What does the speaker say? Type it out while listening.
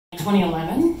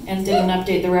2011 and didn't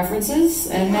update the references,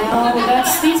 and now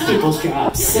that's these people's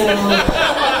jobs. So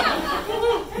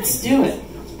let's do it.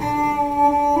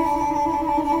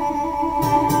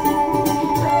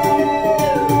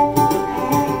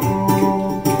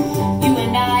 You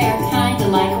and I are kinda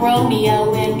like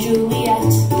Romeo and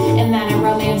Juliet, and that I'm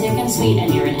romantic and sweet,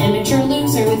 and you're an immature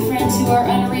loser with friends who are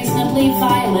unreasonably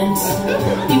violent.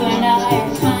 You and I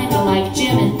are kinda like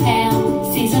Jim and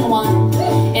Pam, season 1,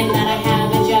 in that I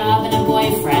have a job and a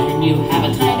boyfriend, and you have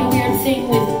a kind of weird thing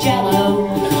with Jell-O.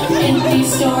 In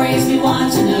these stories we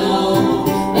want to know,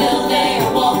 will they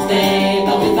or won't they?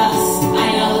 But with us,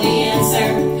 I know the answer,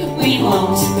 we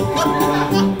won't.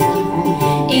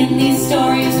 In these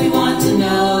stories we want to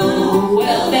know,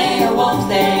 will they or won't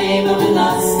they? But with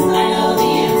us, I know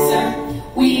the answer,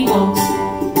 we won't.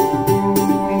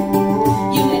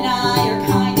 You and I are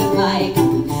kind of like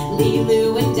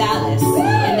Lulu and Dallas,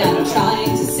 and now I'm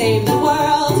trying to save the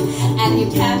world, and you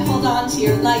can't hold on to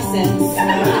your license.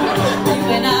 You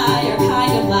and I are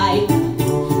kind of like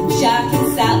Jack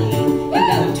and Sally, and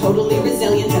that I'm totally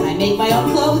resilient, and I make my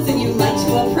own clothes, and you like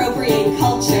to appropriate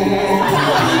culture.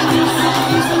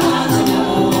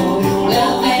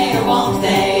 Will they or won't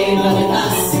they? But with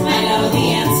us, I know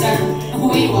the answer,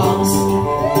 we won't.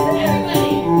 Everybody,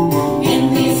 in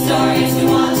these stories we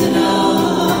want to know,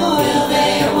 will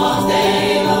they or won't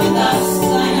they? But with us,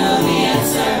 I know the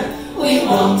answer, we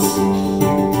won't.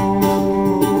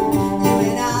 You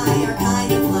and I are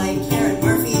kind of like Karen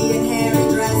Murphy and Harry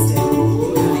Dresden.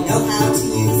 I know how to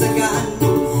use a gun,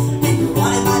 and you're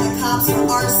wanted by the cops for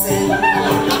arson.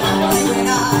 You and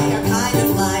I are kind of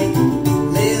like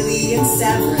Lily and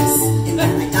Severus, in that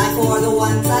I die for the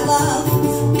ones I love,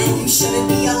 and you shouldn't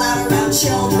be allowed around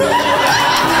children.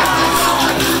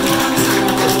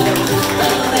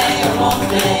 Will they or won't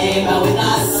they? But with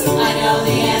us, I know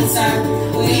the answer,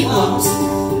 we won't.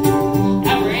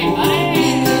 Everybody,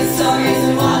 in these stories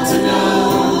we want to know,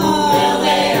 will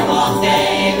they or won't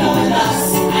they? But with us,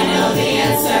 I know the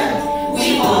answer, we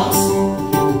won't.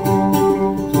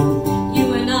 You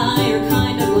and I are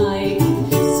kind of like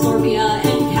Scorpia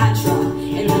and Catra,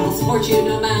 and I'll support you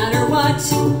no matter what,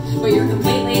 but you're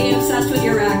completely obsessed with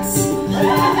your ex. You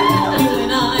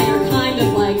and I are kind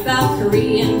of like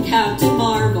Valkyrie and Captain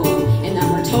Marvel, and that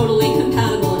we're totally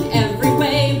compatible in every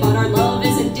way, but our love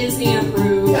isn't Disney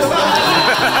approved.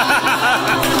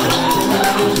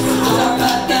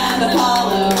 Starbuck and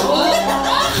Apollo.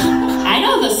 I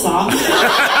know the song.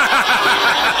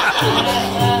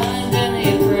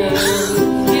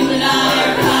 You and I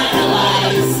are kind of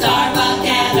like Starbuck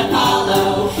and Apollo,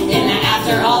 and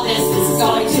after all this is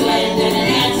going to end in an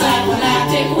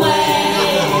anticlimactic way.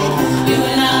 You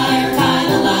and I are kind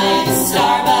of like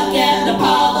Starbuck and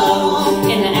Apollo,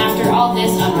 and after all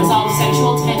this unresolved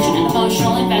sexual tension and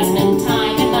emotional investment,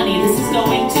 time and money, this is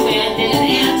going to end in an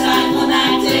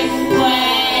anticlimactic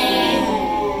way.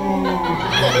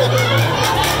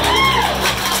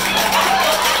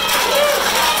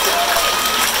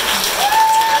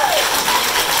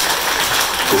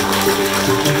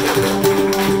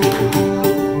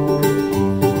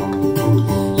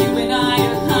 You and I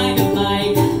are kind of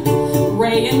like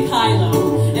Ray and Kylo,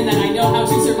 and then I know how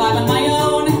to survive on my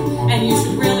own, and you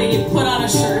should really put on a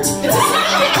shirt. You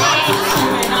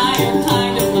and I are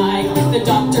kind of like the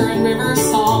Doctor and River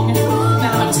song, and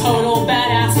I'm a total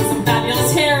badass with some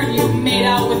fabulous hair, and you made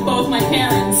out with both my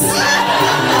parents.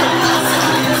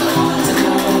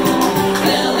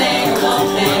 Will they or won't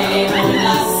they? But with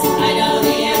us, I know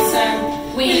the answer,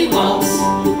 we won't.